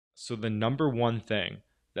So the number one thing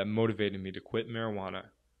that motivated me to quit marijuana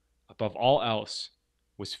above all else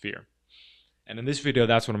was fear. And in this video,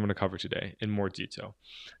 that's what I'm going to cover today in more detail.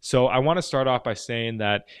 So I want to start off by saying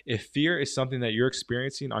that if fear is something that you're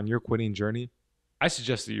experiencing on your quitting journey, I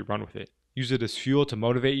suggest that you run with it. Use it as fuel to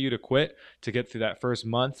motivate you to quit, to get through that first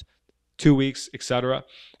month, 2 weeks, etc.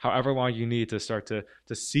 However long you need to start to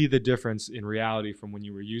see the difference in reality from when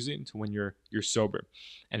you were using to when you're sober.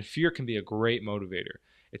 And fear can be a great motivator.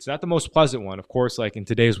 It's not the most pleasant one. Of course, like in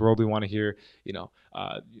today's world, we want to hear,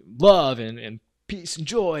 love and peace and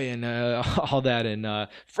joy and all that and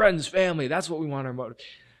friends, family. That's what we want to motivate.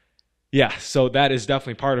 Yeah, so that is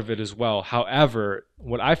definitely part of it as well. However,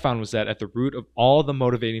 what I found was that at the root of all the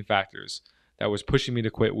motivating factors that was pushing me to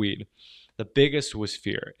quit weed, the biggest was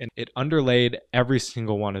fear, and it underlaid every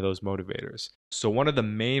single one of those motivators. So one of the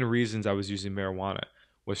main reasons I was using marijuana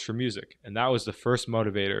was for music, and that was the first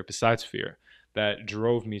motivator besides fear that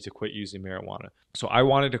drove me to quit using marijuana. So I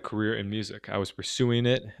wanted a career in music. I was pursuing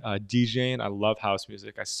it, DJing. I love house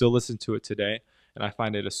music. I still listen to it today, and I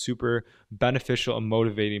find it a super beneficial and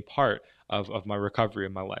motivating part of my recovery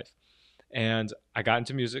in my life. And I got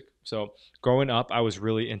into music. So growing up, I was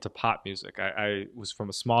really into pop music. I was from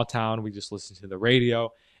a small town. We just listened to the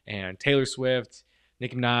radio, and Taylor Swift,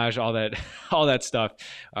 Nicki Minaj, all that, all that stuff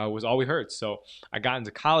was all we heard. So I got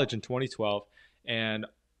into college in 2012, and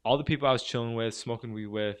all the people I was chilling with, smoking weed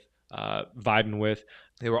with, vibing with,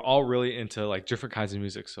 they were all really into like different kinds of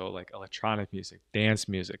music. So like electronic music, dance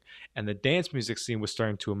music. And the dance music scene was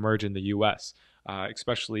starting to emerge in the US,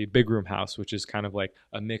 especially big room house, which is kind of like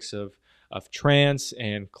a mix of trance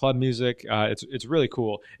and club music. It's really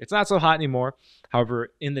cool. It's not so hot anymore.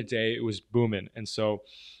 However, in the day it was booming. And so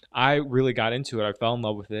I really got into it. I fell in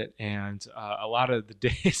love with it. And a lot of the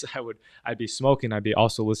days I'd be smoking, I'd be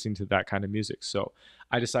also listening to that kind of music. So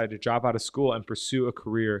I decided to drop out of school and pursue a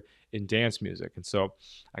career in dance music. And so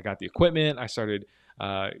I got the equipment. I started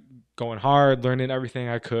going hard, learning everything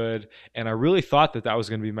I could. And I really thought that that was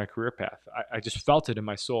going to be my career path. I just felt it in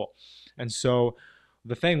my soul. And so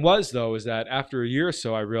the thing was, though, is that after a year or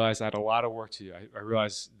so, I realized I had a lot of work to do. I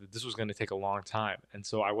realized that this was going to take a long time. And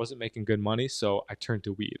so I wasn't making good money. So I turned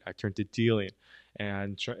to weed. I turned to dealing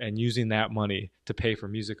and using that money to pay for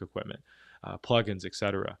music equipment, plugins,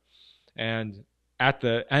 etc. And at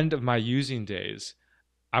the end of my using days,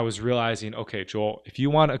 I was realizing, okay, Joel, if you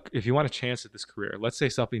want a chance at this career, let's say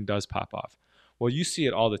something does pop off. Well, you see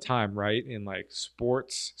it all the time, right? In like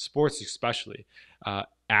sports especially,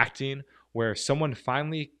 acting, where someone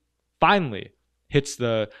finally hits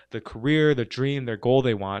the career, the dream, their goal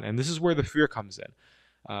they want, and this is where the fear comes in.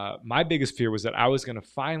 My biggest fear was that I was going to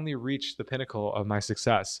finally reach the pinnacle of my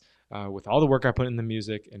success with all the work I put in the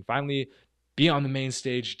music, and finally be on the main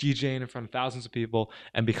stage DJing in front of thousands of people.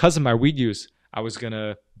 And because of my weed use, I was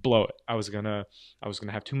gonna blow it. I was gonna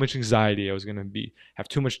have too much anxiety. I was gonna have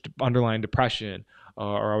too much underlying depression,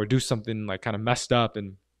 or I would do something like kind of messed up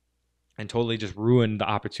and totally just ruin the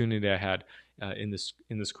opportunity I had in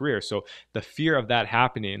this career. So the fear of that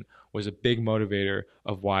happening was a big motivator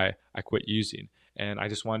of why I quit using. And I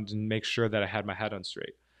just wanted to make sure that I had my head on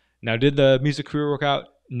straight. Now, did the music career work out?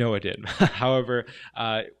 No, it didn't. However,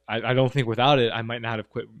 I don't think without it, I might not have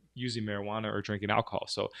quit using marijuana or drinking alcohol.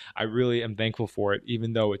 So I really am thankful for it,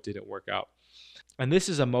 even though it didn't work out. And this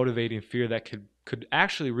is a motivating fear that could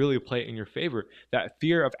actually really play in your favor. That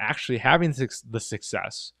fear of actually having the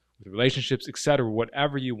success with relationships, etc.,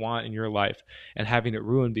 whatever you want in your life, and having it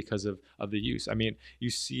ruined because of the use. I mean, you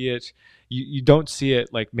see it, you don't see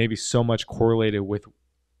it like maybe so much correlated with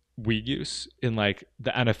weed use in like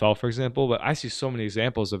the NFL, for example, but I see so many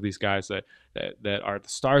examples of these guys that are the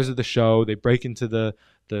stars of the show. They break into the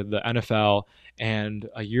NFL, and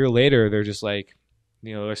a year later they're just like,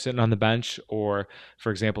 they're sitting on the bench. Or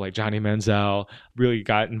for example, like Johnny Manziel really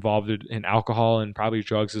got involved in alcohol and probably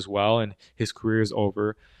drugs as well, and his career is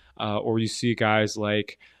over. Or you see guys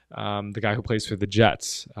like the guy who plays for the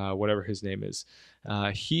Jets, whatever his name is,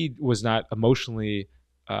 he was not emotionally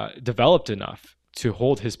developed enough to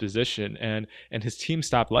hold his position, and his team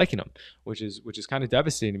stopped liking him, which is kind of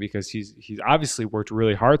devastating, because he's obviously worked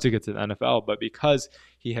really hard to get to the NFL, but because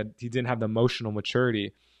he didn't have the emotional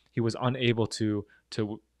maturity, he was unable to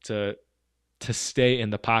stay in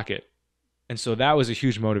the pocket. And so that was a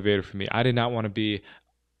huge motivator for me. I did not want to be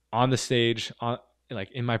on the stage like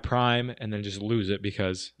in my prime and then just lose it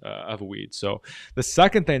because of weed. So the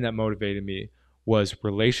second thing that motivated me was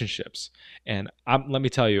relationships. And let me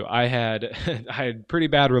tell you, I had pretty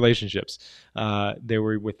bad relationships. They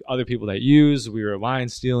were with other people that used. We were lying,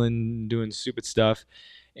 stealing, doing stupid stuff.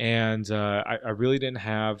 And I really didn't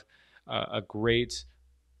have a great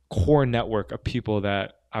core network of people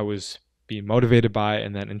that I was being motivated by,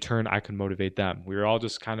 and then in turn I could motivate them. We were all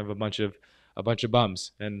just kind of a bunch of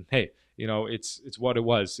bums. And hey, it's what it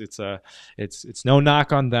was. It's no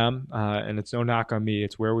knock on them, and it's no knock on me.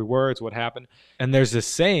 It's where we were. It's what happened. And there's this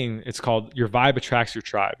saying. It's called "Your vibe attracts your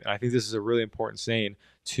tribe." And I think this is a really important saying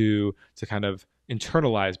to kind of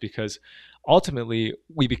internalize, because ultimately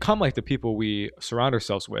we become like the people we surround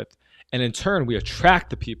ourselves with, and in turn we attract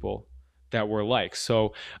the people that we're like.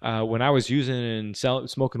 So when I was using and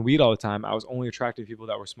smoking weed all the time, I was only attracting people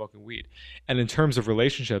that were smoking weed. And in terms of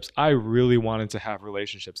relationships, I really wanted to have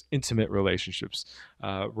relationships, intimate relationships,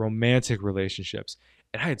 romantic relationships.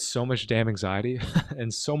 And I had so much damn anxiety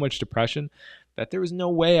and so much depression that there was no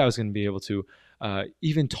way I was going to be able to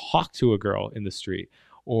even talk to a girl in the street,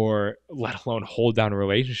 or let alone hold down a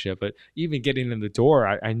relationship. But even getting in the door,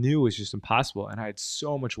 I knew was just impossible. And I had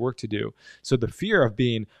so much work to do. So the fear of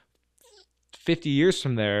being 50 years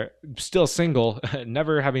from there, still single,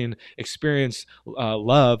 never having experienced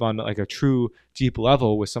love on like a true deep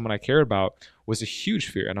level with someone I cared about, was a huge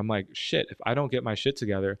fear. And I'm like, shit, if I don't get my shit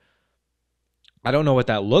together, I don't know what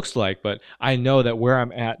that looks like, but I know that where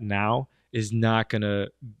I'm at now is not going to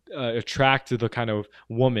attract to the kind of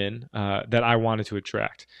woman that I wanted to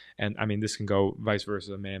attract. And I mean, this can go vice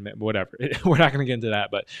versa, man, whatever. We're not going to get into that,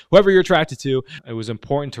 but whoever you're attracted to, it was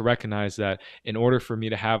important to recognize that in order for me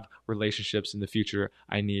to have relationships in the future,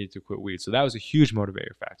 I needed to quit weed. So that was a huge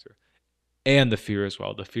motivator factor. And the fear as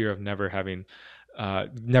well, the fear of never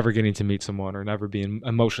getting to meet someone, or never being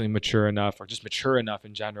emotionally mature enough, or just mature enough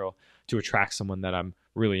in general to attract someone that I'm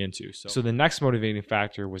really into. So the next motivating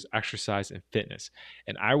factor was exercise and fitness.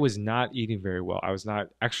 And I was not eating very well. I was not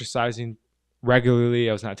exercising regularly.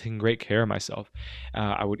 I was not taking great care of myself.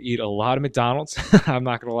 I would eat a lot of McDonald's. I'm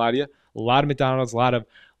not going to lie to you. A lot of McDonald's, a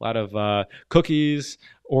lot of cookies,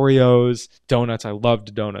 Oreos, donuts. I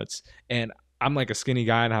loved donuts. And I'm like a skinny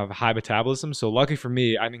guy and I have a high metabolism. So lucky for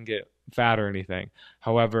me, I didn't get fat or anything.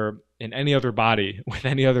 However, in any other body with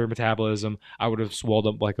any other metabolism, I would have swelled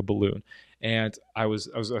up like a balloon. And I was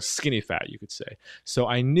a skinny fat, you could say. So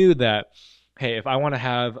I knew that, hey, if I want to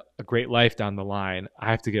have a great life down the line, I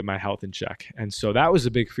have to get my health in check. And so that was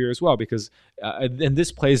a big fear as well, because and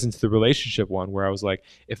this plays into the relationship one, where I was like,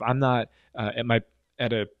 if I'm not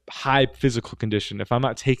at a high physical condition, if I'm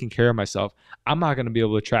not taking care of myself, I'm not going to be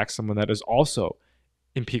able to attract someone that is also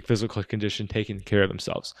in peak physical condition, taking care of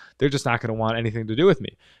themselves. They're just not going to want anything to do with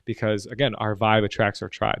me, because again, our vibe attracts our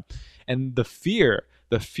tribe. And the fear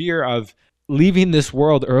of leaving this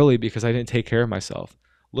world early because I didn't take care of myself,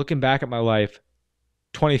 looking back at my life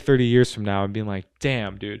 20, 30 years from now and being like,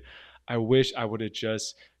 damn, dude, I wish I would have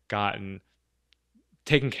just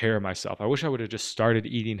taken care of myself. I wish I would have just started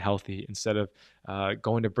eating healthy instead of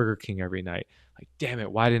going to Burger King every night. Like, damn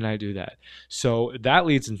it, why didn't I do that? So that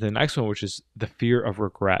leads into the next one, which is the fear of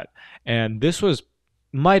regret. And this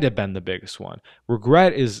might have been the biggest one.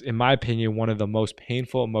 Regret is, in my opinion, one of the most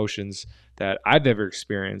painful emotions that I've ever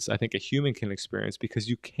experienced. I think a human can experience, because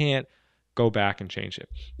you can't go back and change it.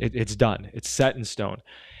 It's done. It's set in stone.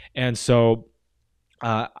 And so,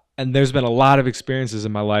 and there's been a lot of experiences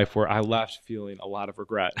in my life where I left feeling a lot of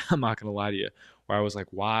regret. I'm not going to lie to you, where I was like,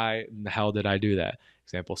 why in the hell did I do that?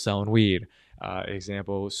 Example, selling weed.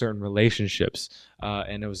 Example, certain relationships.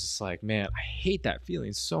 And it was just like, man, I hate that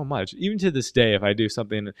feeling so much. Even to this day, if I do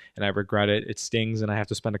something and I regret it, it stings, and I have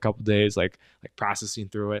to spend a couple days like processing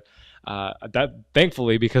through it. That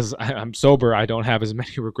thankfully, because I'm sober, I don't have as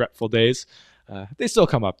many regretful days. They still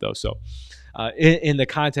come up though. So in the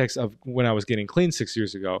context of when I was getting clean 6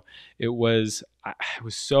 years ago, I was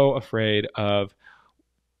so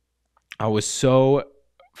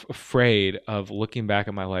afraid of looking back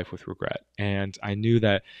at my life with regret. And I knew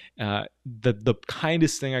that the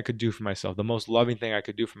kindest thing I could do for myself, the most loving thing I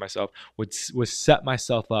could do for myself, was set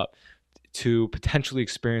myself up to potentially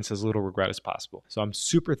experience as little regret as possible. So I'm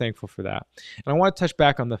super thankful for that. And I want to touch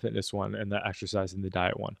back on the fitness one and the exercise and the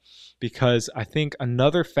diet one, because I think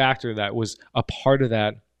another factor that was a part of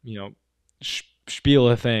that, spiel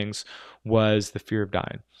of things was the fear of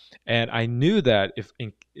dying. And I knew that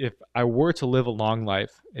if I were to live a long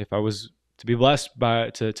life, if I was to be blessed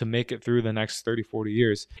to make it through the next 30, 40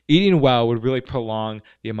 years, eating well would really prolong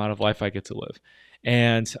the amount of life I get to live.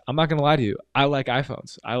 And I'm not going to lie to you, I like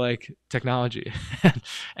iPhones. I like technology.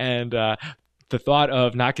 And the thought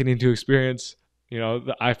of not getting to experience,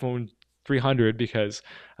 the iPhone 300 because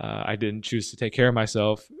I didn't choose to take care of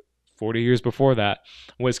myself 40 years before that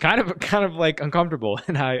was kind of like uncomfortable.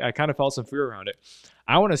 And I kind of felt some fear around it.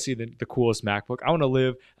 I want to see the coolest MacBook. I want to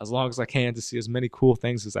live as long as I can to see as many cool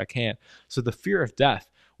things as I can. So the fear of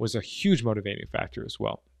death was a huge motivating factor as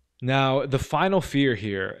well. Now, the final fear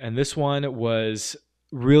here, and this one was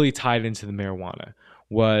really tied into the marijuana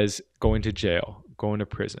was going to jail, going to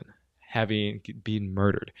prison, having been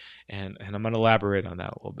murdered, and I'm gonna elaborate on that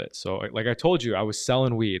a little bit. So, like I told you, I was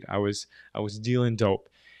selling weed, I was dealing dope,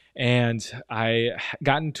 and I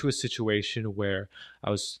got into a situation where I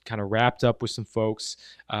was kind of wrapped up with some folks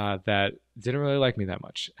that didn't really like me that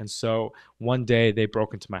much, and so one day they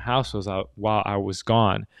broke into my house while I was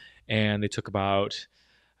gone, and they took I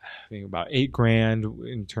think about 8 grand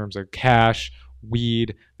in terms of cash,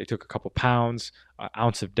 weed. They took a couple pounds, an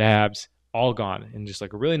ounce of dabs, all gone, and just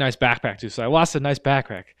like a really nice backpack too. So I lost a nice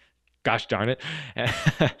backpack. Gosh darn it.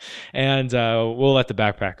 And we'll let the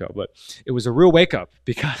backpack go. But it was a real wake up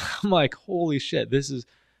because I'm like, holy shit, this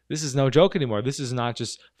is no joke anymore. This is not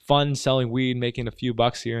just fun selling weed, making a few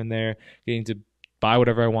bucks here and there, getting to buy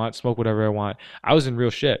whatever I want, smoke whatever I want. I was in real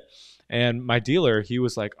shit. And my dealer, he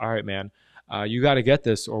was like, all right, man, you got to get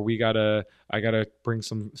this, or I gotta bring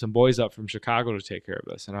some boys up from Chicago to take care of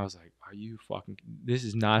this. And I was like, are you fucking, this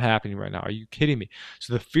is not happening right now. Are you kidding me?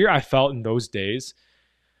 So the fear I felt in those days,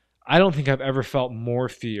 I don't think I've ever felt more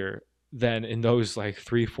fear than in those like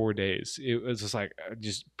 3-4 days. It was just like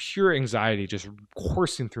just pure anxiety just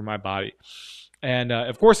coursing through my body. And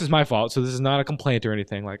of course, it's my fault. So this is not a complaint or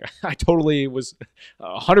anything. Like I totally was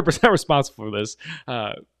 100% responsible for this.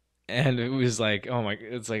 And it was like, oh my,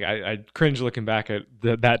 it's like I cringe looking back at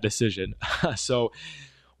that decision. So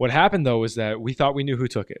what happened though was that we thought we knew who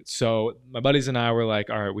took it. So my buddies and I were like,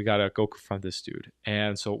 all right, we got to go confront this dude.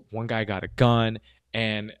 And so one guy got a gun,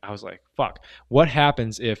 and I was like, fuck, what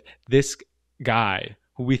happens if this guy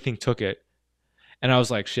who we think took it, and I was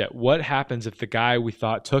like, shit, what happens if the guy we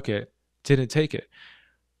thought took it didn't take it?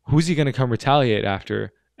 Who's he going to come retaliate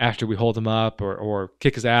after we hold him up or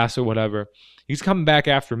kick his ass or whatever? He's coming back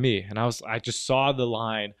after me. And I just saw the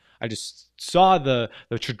line. I just saw the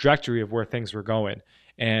trajectory of where things were going.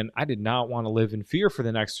 And I did not want to live in fear for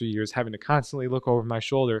the next 3 years, having to constantly look over my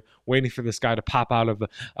shoulder, waiting for this guy to pop out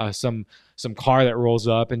of some car that rolls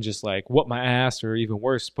up and just like whoop my ass, or even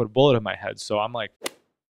worse, put a bullet in my head. So I'm like,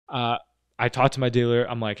 I talked to my dealer.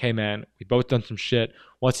 I'm like, hey man, we both done some shit.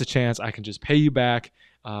 What's the chance I can just pay you back?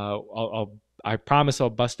 I promise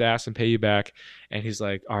I'll bust ass and pay you back. And he's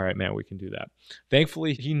like, all right, man, we can do that.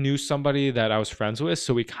 Thankfully, he knew somebody that I was friends with,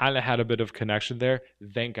 so we kind of had a bit of connection there.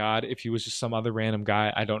 Thank God. If he was just some other random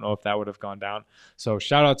guy, I don't know if that would have gone down. So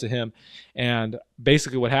shout out to him. And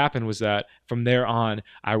basically what happened was that from there on,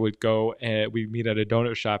 I would go and we meet at a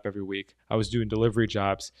donut shop every week. I was doing delivery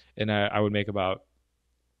jobs, and I would make about,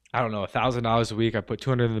 I don't know, $1,000 a week. I put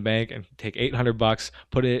 200 in the bank and take $800,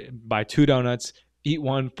 put it, buy 2 donuts, eat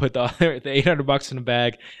one, put the $800 in a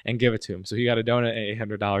bag, and give it to him. So he got a donut and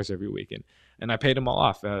 $800 every week, and I paid him all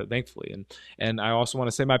off, thankfully. And I also want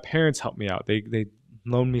to say my parents helped me out. They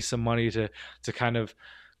loaned me some money to kind of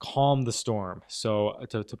calm the storm, so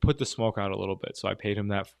to put the smoke out a little bit. So I paid him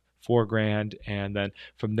that $4 grand, and then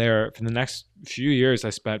from there, for the next few years,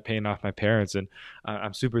 I spent paying off my parents, and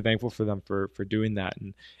I'm super thankful for them for doing that.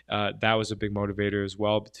 And that was a big motivator as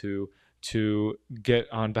well to get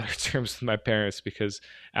on better terms with my parents, because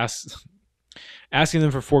asking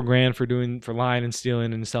them for $4 grand for lying and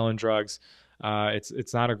stealing and selling drugs,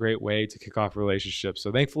 it's not a great way to kick off relationships.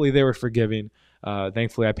 So thankfully they were forgiving.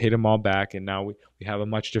 Thankfully I paid them all back, and now we have a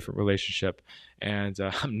much different relationship, and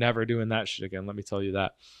I'm never doing that shit again, let me tell you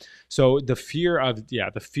that. So the fear of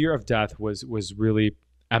death was really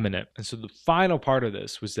eminent. And so the final part of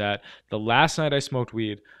this was that the last night I smoked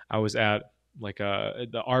weed, I was at like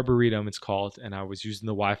the Arboretum, it's called, and I was using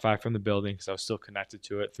the Wi-Fi from the building because I was still connected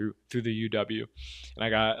to it through the UW. And I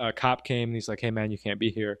got a cop came, and he's like, hey man, you can't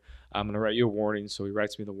be here, I'm gonna write you a warning. So he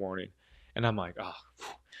writes me the warning, and I'm like, oh,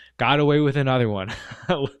 got away with another one.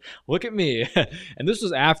 Look at me. And this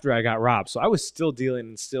was after I got robbed, so I was still dealing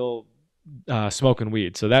and still smoking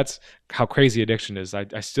weed. So that's how crazy addiction is.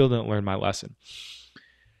 I still didn't learn my lesson.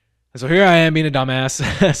 And so here I am being a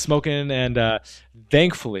dumbass, smoking, and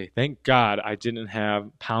thankfully, thank God, I didn't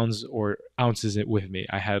have pounds or ounces with me.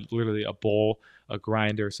 I had literally a bowl, a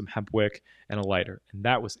grinder, some hemp wick, and a lighter, and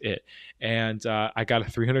that was it. And I got a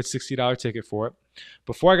 $360 ticket for it.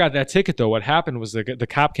 Before I got that ticket, though, what happened was the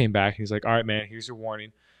cop came back, and he's like, all right, man, here's your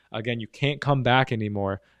warning. Again, you can't come back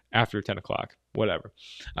anymore after 10 o'clock, whatever.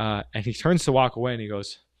 And he turns to walk away, and he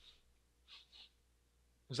goes,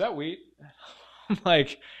 was that weed? I'm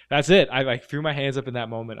like, that's it. I like threw my hands up in that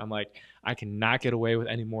moment. I'm like, I cannot get away with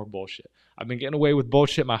any more bullshit. I've been getting away with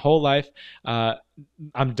bullshit my whole life.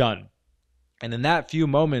 I'm done. And in that few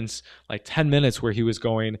moments, like 10 minutes where he was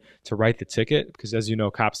going to write the ticket, because as you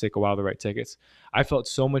know, cops take a while to write tickets, I felt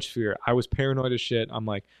so much fear. I was paranoid as shit. I'm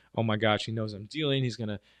like, oh my gosh, he knows I'm dealing. He's going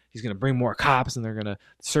to he's going to bring more cops and they're going to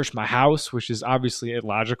search my house, which is obviously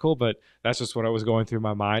illogical, but that's just what I was going through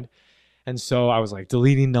my mind. And so I was like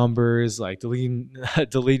deleting numbers, like deleting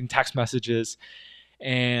text messages.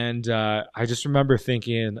 And I just remember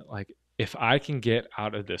thinking, like, if I can get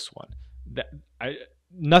out of this one, that I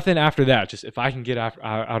nothing after that, just if I can get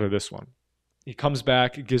out of this one. He comes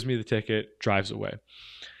back, gives me the ticket, drives away.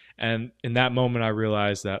 And in that moment, I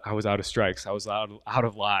realized that I was out of strikes. I was out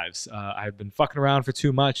of lives. I had been fucking around for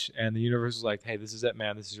too much, and the universe was like, "Hey, this is it,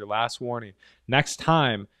 man. This is your last warning. Next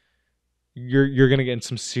time, you're gonna get in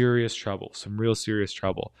some serious trouble, some real serious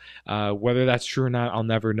trouble. Whether that's true or not, I'll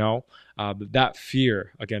never know. But that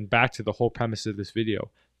fear, again, back to the whole premise of this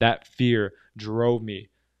video, that fear drove me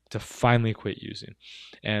to finally quit using.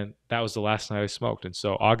 And that was the last night I smoked. And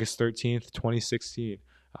so August 13th, 2016,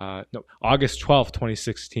 no, August 12th,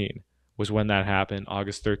 2016 was when that happened.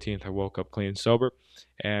 August 13th, I woke up clean and sober,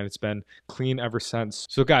 and it's been clean ever since.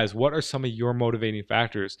 So guys, what are some of your motivating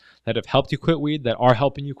factors that have helped you quit weed, that are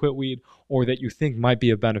helping you quit weed, or that you think might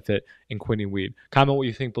be a benefit in quitting weed? Comment what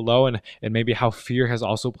you think below, and maybe how fear has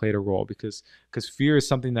also played a role, because fear is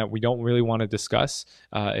something that we don't really want to discuss.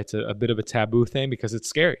 It's a bit of a taboo thing because it's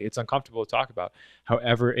scary. It's uncomfortable to talk about.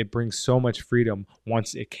 However, it brings so much freedom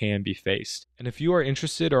once it can be faced. And if you are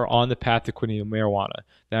interested or on the path to quitting marijuana,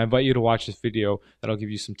 then I invite you to watch this video that'll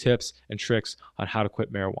give you some tips and tricks on how to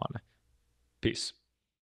quit marijuana. Peace.